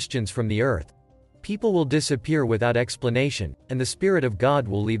true Christians from the earth. People will disappear without explanation, and the Spirit of God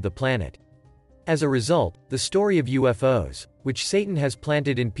will leave the planet. As a result, the story of UFOs, which Satan has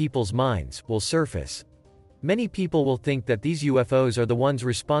planted in people's minds, will surface. Many people will think that these UFOs are the ones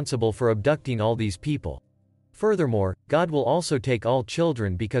responsible for abducting all these people. Furthermore, God will also take all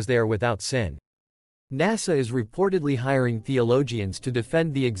children because they are without sin. NASA is reportedly hiring theologians to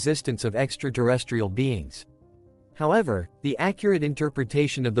defend the existence of extraterrestrial beings. However, the accurate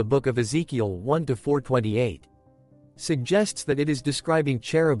interpretation of the book of Ezekiel 1-4:28 suggests that it is describing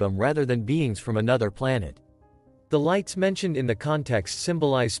cherubim rather than beings from another planet. The lights mentioned in the context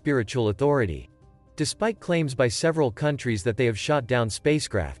symbolize spiritual authority. Despite claims by several countries that they have shot down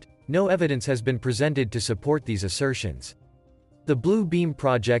spacecraft, no evidence has been presented to support these assertions. The Blue Beam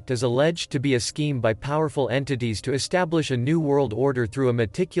Project is alleged to be a scheme by powerful entities to establish a new world order through a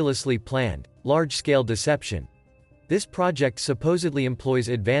meticulously planned, large-scale deception. This project supposedly employs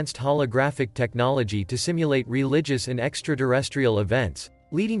advanced holographic technology to simulate religious and extraterrestrial events,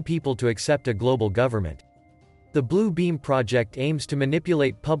 leading people to accept a global government. The Blue Beam Project aims to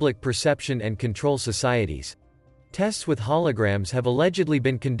manipulate public perception and control societies. Tests with holograms have allegedly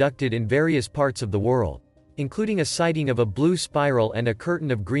been conducted in various parts of the world, including a sighting of a blue spiral and a curtain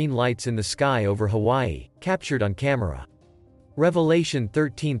of green lights in the sky over Hawaii, captured on camera. Revelation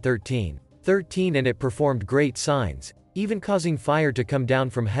 13:13, and it performed great signs, even causing fire to come down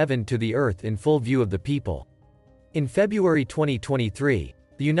from heaven to the earth in full view of the people. In February 2023,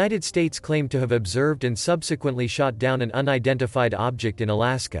 the United States claimed to have observed and subsequently shot down an unidentified object in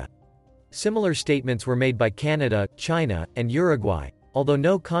Alaska. Similar statements were made by Canada, China, and Uruguay, although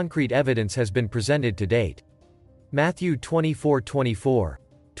no concrete evidence has been presented to date. Matthew 24:24.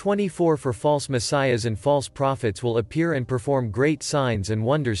 24 For false messiahs and false prophets will appear and perform great signs and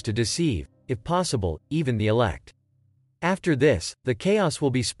wonders to deceive, if possible, even the elect. After this, the chaos will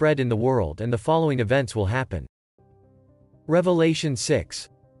be spread in the world and the following events will happen. Revelation 6.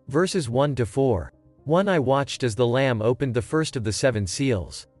 Verses 1-4. 1 I watched as the Lamb opened the first of the 7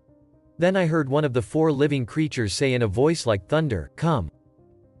 seals. Then I heard one of the 4 living creatures say in a voice like thunder, "Come."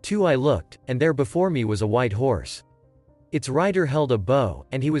 2 I looked, and there before me was a white horse. Its rider held a bow,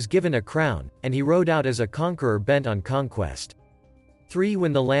 and he was given a crown, and he rode out as a conqueror bent on conquest. 3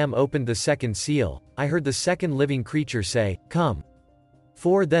 When the Lamb opened the second seal, I heard the second living creature say, "Come."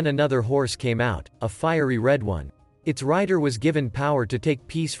 4 Then another horse came out, a fiery red one. Its rider was given power to take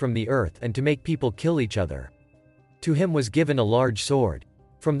peace from the earth and to make people kill each other. To him was given a large sword.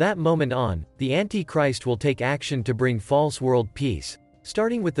 From that moment on, the Antichrist will take action to bring false world peace,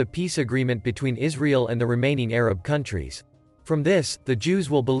 starting with the peace agreement between Israel and the remaining Arab countries. From this, the Jews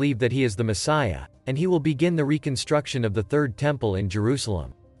will believe that he is the Messiah, and he will begin the reconstruction of the Third Temple in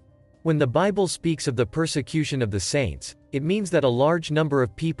Jerusalem. When the Bible speaks of the persecution of the saints, it means that a large number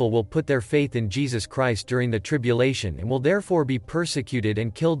of people will put their faith in Jesus Christ during the tribulation and will therefore be persecuted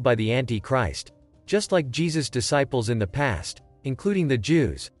and killed by the Antichrist, just like Jesus' disciples in the past, including the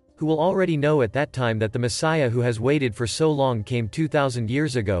Jews, who will already know at that time that the Messiah who has waited for so long came 2,000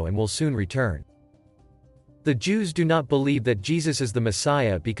 years ago and will soon return. The Jews do not believe that Jesus is the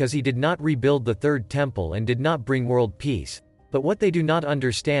Messiah because he did not rebuild the Third Temple and did not bring world peace, but what they do not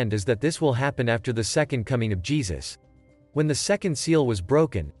understand is that this will happen after the second coming of Jesus. When the second seal was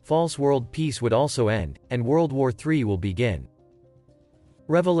broken, false world peace would also end, and World War III will begin.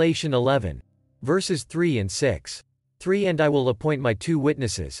 Revelation 11. Verses 3 and 6. 3 And I will appoint my 2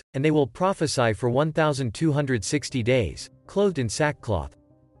 witnesses, and they will prophesy for 1,260 days, clothed in sackcloth.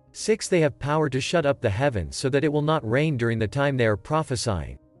 6 They have power to shut up the heavens so that it will not rain during the time they are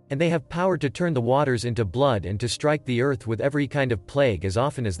prophesying, and they have power to turn the waters into blood and to strike the earth with every kind of plague as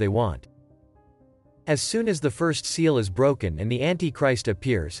often as they want. As soon as the first seal is broken and the Antichrist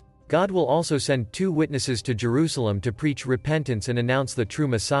appears, God will also send 2 witnesses to Jerusalem to preach repentance and announce the true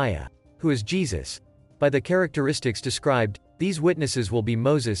Messiah, who is Jesus. By the characteristics described, these witnesses will be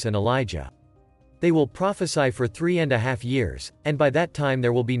Moses and Elijah. They will prophesy for 3.5 years, and by that time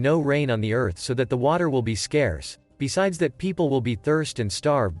there will be no rain on the earth so that the water will be scarce, besides that people will be thirst and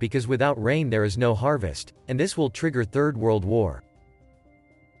starve because without rain there is no harvest, and this will trigger Third World War.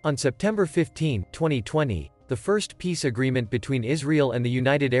 On September 15, 2020, the first peace agreement between Israel and the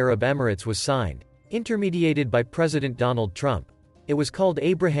United Arab Emirates was signed, intermediated by President Donald Trump. It was called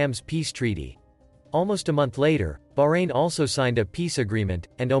Abraham's Peace Treaty. Almost a month later, Bahrain also signed a peace agreement,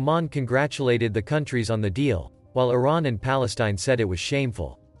 and Oman congratulated the countries on the deal, while Iran and Palestine said it was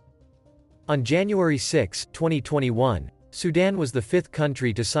shameful. On January 6, 2021, Sudan was the 5th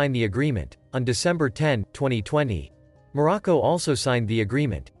country to sign the agreement. On December 10, 2020, Morocco also signed the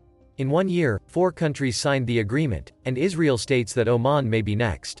agreement. In 1 year, 4 countries signed the agreement, and Israel states that Oman may be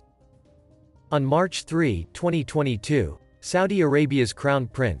next. On March 3, 2022, Saudi Arabia's Crown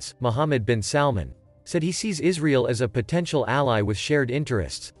Prince, Mohammed bin Salman, said he sees Israel as a potential ally with shared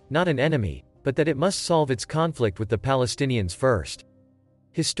interests, not an enemy, but that it must solve its conflict with the Palestinians first.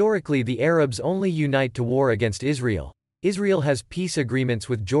 Historically, the Arabs only unite to war against Israel. Israel has peace agreements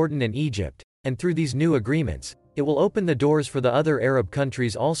with Jordan and Egypt, and through these new agreements, it will open the doors for the other Arab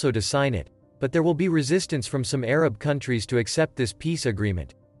countries also to sign it, but there will be resistance from some Arab countries to accept this peace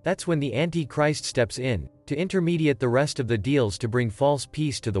agreement. That's when the Antichrist steps in, to intermediate the rest of the deals to bring false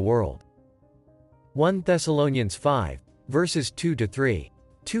peace to the world. 1 Thessalonians 5, verses 2-3.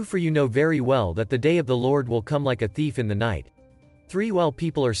 2 For you know very well that the day of the Lord will come like a thief in the night. 3 While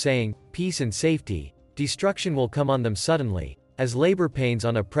people are saying, peace and safety, destruction will come on them suddenly, as labor pains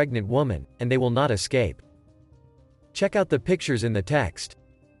on a pregnant woman, and they will not escape. Check out the pictures in the text.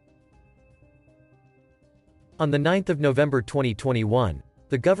 On the 9th of November 2021,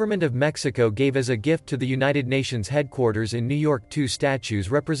 The government of Mexico gave as a gift to the United Nations headquarters in New York 2 statues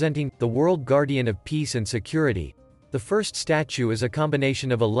representing the world guardian of peace and security. The first statue is a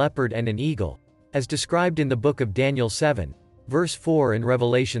combination of a leopard and an eagle, as described in the book of Daniel 7, verse 4 and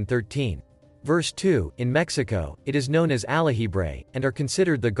Revelation 13. Verse 2, in Mexico, it is known as Alejibre, and are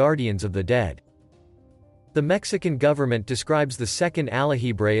considered the guardians of the dead. The Mexican government describes the second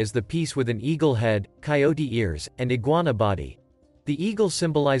Alejibre as the piece with an eagle head, coyote ears, and iguana body. The eagle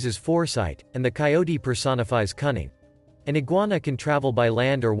symbolizes foresight, and the coyote personifies cunning. An iguana can travel by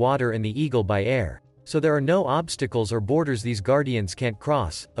land or water and the eagle by air, so there are no obstacles or borders these guardians can't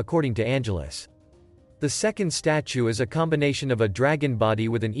cross, according to Angelus. The second statue is a combination of a dragon body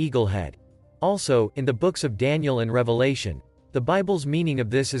with an eagle head. Also, in the books of Daniel and Revelation, the Bible's meaning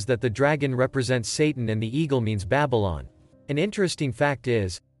of this is that the dragon represents Satan and the eagle means Babylon. An interesting fact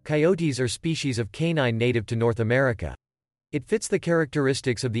is, coyotes are species of canine native to North America. It fits the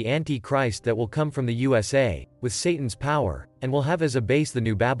characteristics of the Antichrist that will come from the USA, with Satan's power, and will have as a base the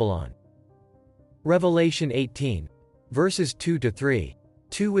New Babylon. Revelation 18. Verses 2-3.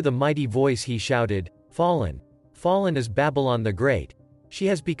 2 With a mighty voice he shouted, Fallen! Fallen is Babylon the Great. She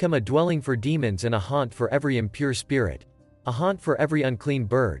has become a dwelling for demons and a haunt for every impure spirit. A haunt for every unclean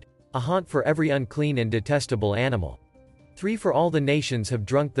bird. A haunt for every unclean and detestable animal. 3 For all the nations have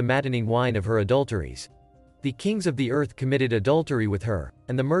drunk the maddening wine of her adulteries. The kings of the earth committed adultery with her,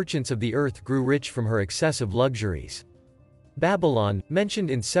 and the merchants of the earth grew rich from her excessive luxuries. Babylon,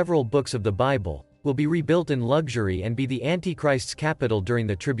 mentioned in several books of the Bible, will be rebuilt in luxury and be the Antichrist's capital during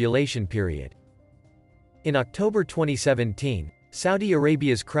the tribulation period. In October 2017, Saudi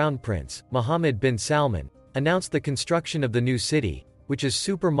Arabia's crown prince, Mohammed bin Salman, announced the construction of the new city, which is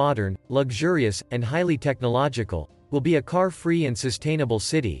super modern, luxurious, and highly technological, will be a car-free and sustainable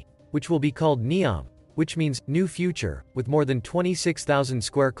city, which will be called Neom, which means new future. With more than 26,000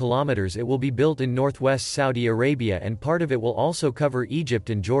 square kilometers, it will be built in northwest Saudi Arabia, and part of it will also cover Egypt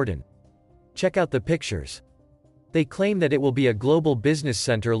and Jordan. Check out the pictures. They claim that it will be a global business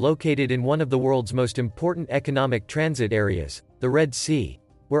center located in one of the world's most important economic transit areas, the Red Sea,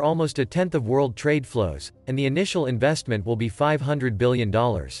 where almost a tenth of world trade flows, and the initial investment will be $500 billion.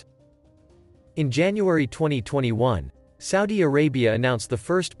 In January 2021, Saudi Arabia announced the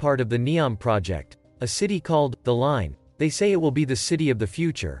first part of the Neom project, a city called The Line. They say it will be the city of the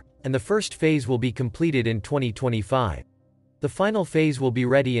future, and the first phase will be completed in 2025. The final phase will be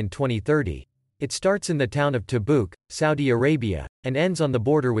ready in 2030. It starts in the town of Tabuk, Saudi Arabia, and ends on the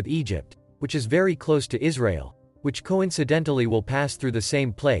border with Egypt, which is very close to Israel, which coincidentally will pass through the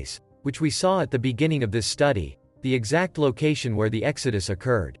same place, which we saw at the beginning of this study, the exact location where the Exodus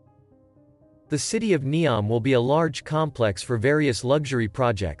occurred. The city of Neom will be a large complex for various luxury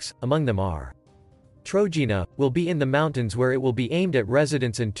projects, among them are Trojena, will be in the mountains where it will be aimed at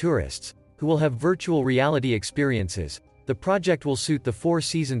residents and tourists, who will have virtual reality experiences. The project will suit the 4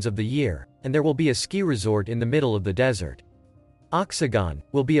 seasons of the year, and there will be a ski resort in the middle of the desert. Oxagon,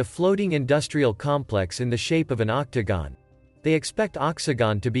 will be a floating industrial complex in the shape of an octagon. They expect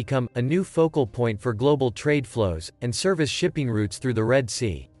Oxagon to become a new focal point for global trade flows, and service shipping routes through the Red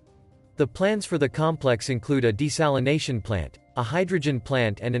Sea. The plans for the complex include a desalination plant, a hydrogen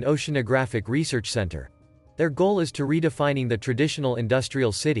plant and an oceanographic research center. Their goal is to redefining the traditional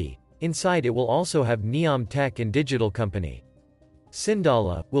industrial city. Inside it will also have Neom Tech and Digital Company.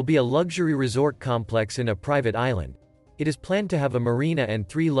 Sindala, will be a luxury resort complex in a private island. It is planned to have a marina and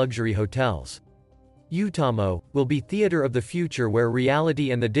 3 luxury hotels. Utamo, will be theater of the future where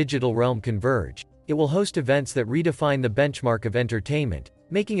reality and the digital realm converge. It will host events that redefine the benchmark of entertainment,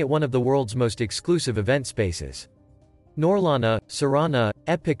 making it one of the world's most exclusive event spaces. Norlana, Sarana,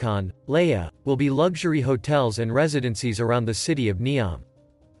 Epicon, Leia, will be luxury hotels and residencies around the city of Neom.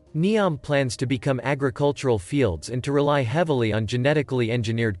 Neom plans to become agricultural fields and to rely heavily on genetically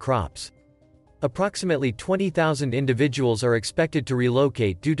engineered crops. Approximately 20,000 individuals are expected to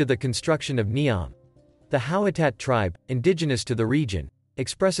relocate due to the construction of Neom. The Hawattat tribe, indigenous to the region,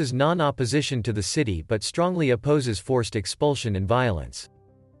 expresses non-opposition to the city but strongly opposes forced expulsion and violence.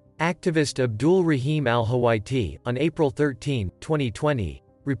 Activist Abdul Rahim al-Hawaiti, on April 13, 2020,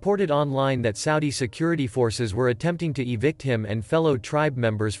 reported online that Saudi security forces were attempting to evict him and fellow tribe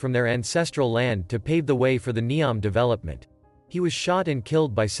members from their ancestral land to pave the way for the Neom development. He was shot and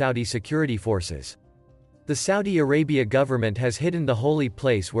killed by Saudi security forces. The Saudi Arabia government has hidden the holy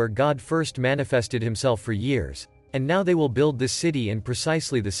place where God first manifested himself for years, and now they will build this city in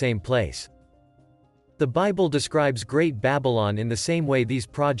precisely the same place. The Bible describes Great Babylon in the same way these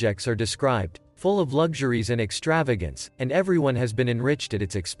projects are described, full of luxuries and extravagance, and everyone has been enriched at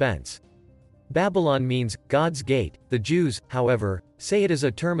its expense. Babylon means God's gate. The Jews, however, say it is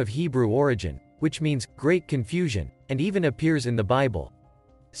a term of Hebrew origin, which means great confusion, and even appears in the Bible.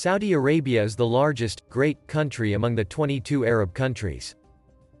 Saudi Arabia is the largest, great country among the 22 Arab countries.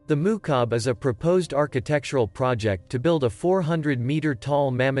 The Mukaab is a proposed architectural project to build a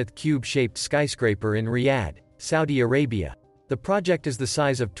 400-meter-tall mammoth cube-shaped skyscraper in Riyadh, Saudi Arabia. The project is the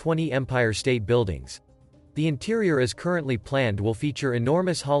size of 20 Empire State Buildings. The interior as currently planned will feature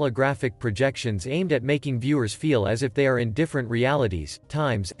enormous holographic projections aimed at making viewers feel as if they are in different realities,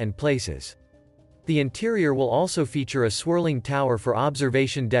 times, and places. The interior will also feature a swirling tower for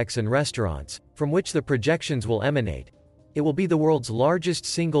observation decks and restaurants, from which the projections will emanate. It will be the world's largest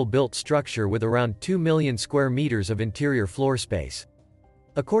single-built structure with around 2 million square meters of interior floor space.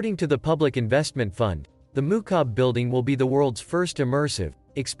 According to the Public Investment Fund, the Mukaab building will be the world's first immersive,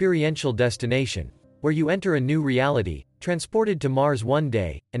 experiential destination, where you enter a new reality, transported to Mars one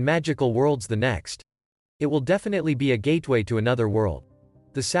day, and magical worlds the next. It will definitely be a gateway to another world.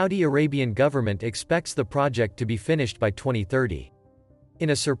 The Saudi Arabian government expects the project to be finished by 2030.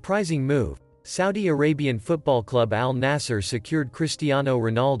 In a surprising move, Saudi Arabian football club Al Nassr secured Cristiano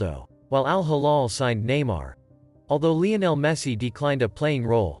Ronaldo, while Al Hilal signed Neymar. Although Lionel Messi declined a playing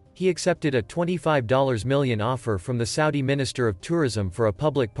role, he accepted a $25 million offer from the Saudi Minister of Tourism for a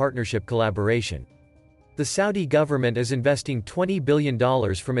public partnership collaboration. The Saudi government is investing $20 billion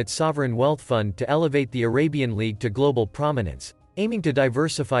from its sovereign wealth fund to elevate the Arabian League to global prominence, aiming to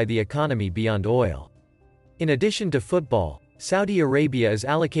diversify the economy beyond oil. In addition to football, Saudi Arabia is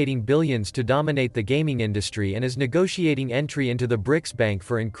allocating billions to dominate the gaming industry and is negotiating entry into the BRICS Bank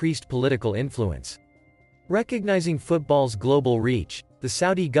for increased political influence. Recognizing football's global reach, the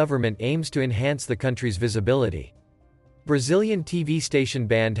Saudi government aims to enhance the country's visibility. Brazilian TV station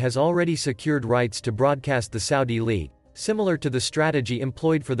Band has already secured rights to broadcast the Saudi League, similar to the strategy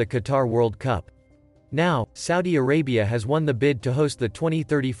employed for the Qatar World Cup. Now, Saudi Arabia has won the bid to host the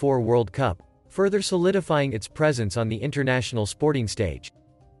 2034 World Cup, further solidifying its presence on the international sporting stage.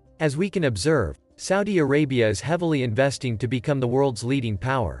 As we can observe, Saudi Arabia is heavily investing to become the world's leading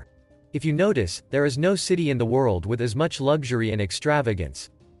power. If you notice, there is no city in the world with as much luxury and extravagance.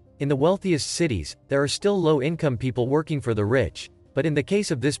 In the wealthiest cities, there are still low-income people working for the rich, but in the case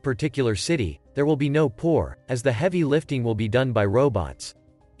of this particular city, there will be no poor, as the heavy lifting will be done by robots.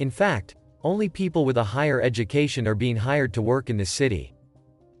 In fact, only people with a higher education are being hired to work in this city.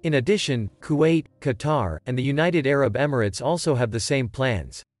 In addition, Kuwait, Qatar, and the United Arab Emirates also have the same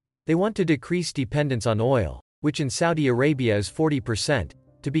plans. They want to decrease dependence on oil, which in Saudi Arabia is 40%,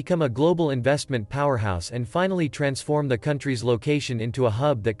 to become a global investment powerhouse and finally transform the country's location into a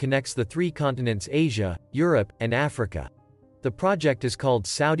hub that connects the three continents Asia, Europe, and Africa. The project is called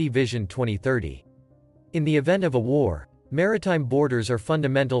Saudi Vision 2030. In the event of a war, maritime borders are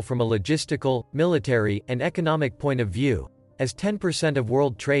fundamental from a logistical, military, and economic point of view, as 10% of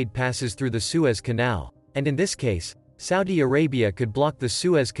world trade passes through the Suez Canal, and in this case, Saudi Arabia could block the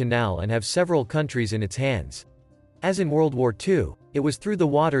Suez Canal and have several countries in its hands. As in World War II, it was through the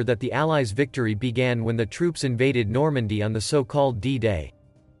water that the Allies' victory began when the troops invaded Normandy on the so-called D-Day.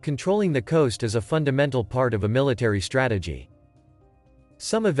 Controlling the coast is a fundamental part of a military strategy.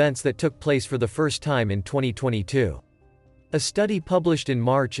 Some events that took place for the first time in 2022. A study published in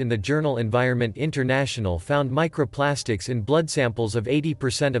March in the journal Environment International found microplastics in blood samples of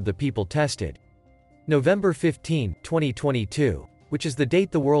 80% of the people tested. November 15, 2022, which is the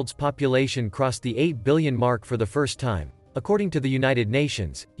date the world's population crossed the 8 billion mark for the first time, according to the United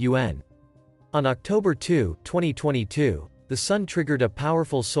Nations, UN. On October 2, 2022, the sun triggered a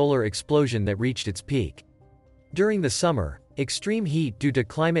powerful solar explosion that reached its peak. During the summer, extreme heat due to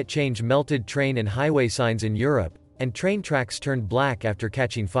climate change melted train and highway signs in Europe, and train tracks turned black after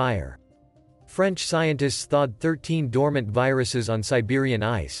catching fire. French scientists thawed 13 dormant viruses on Siberian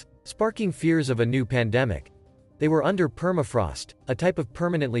ice, sparking fears of a new pandemic. They were under permafrost, a type of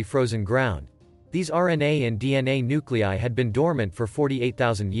permanently frozen ground. These RNA and DNA nuclei had been dormant for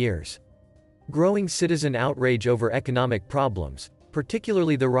 48,000 years. Growing citizen outrage over economic problems,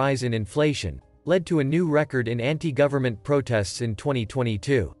 particularly the rise in inflation, led to a new record in anti-government protests in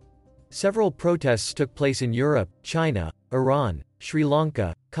 2022. Several protests took place in Europe, China, Iran, Sri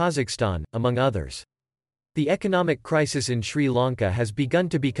Lanka, Kazakhstan, among others. The economic crisis in Sri Lanka has begun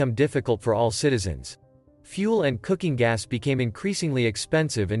to become difficult for all citizens. Fuel and cooking gas became increasingly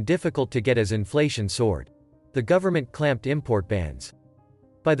expensive and difficult to get as inflation soared. The government clamped import bans.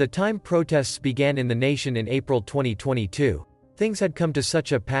 By the time protests began in the nation in April 2022, things had come to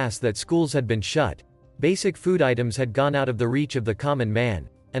such a pass that schools had been shut, basic food items had gone out of the reach of the common man,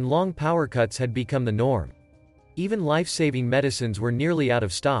 and long power cuts had become the norm. Even life-saving medicines were nearly out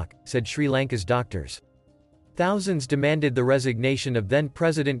of stock, said Sri Lanka's doctors. Thousands demanded the resignation of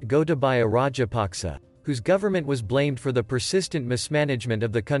then-President Gotabaya Rajapaksa, whose government was blamed for the persistent mismanagement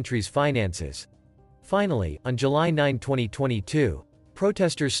of the country's finances. Finally, on July 9, 2022,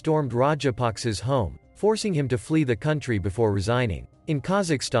 protesters stormed Rajapaksa's home, forcing him to flee the country before resigning. In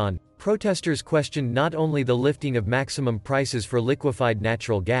Kazakhstan, protesters questioned not only the lifting of maximum prices for liquefied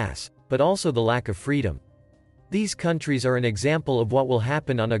natural gas, but also the lack of freedom. These countries are an example of what will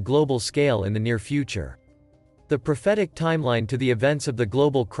happen on a global scale in the near future. The prophetic timeline to the events of the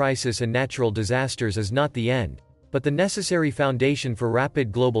global crisis and natural disasters is not the end, but the necessary foundation for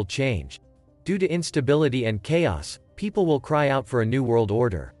rapid global change. Due to instability and chaos, people will cry out for a new world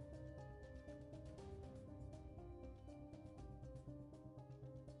order.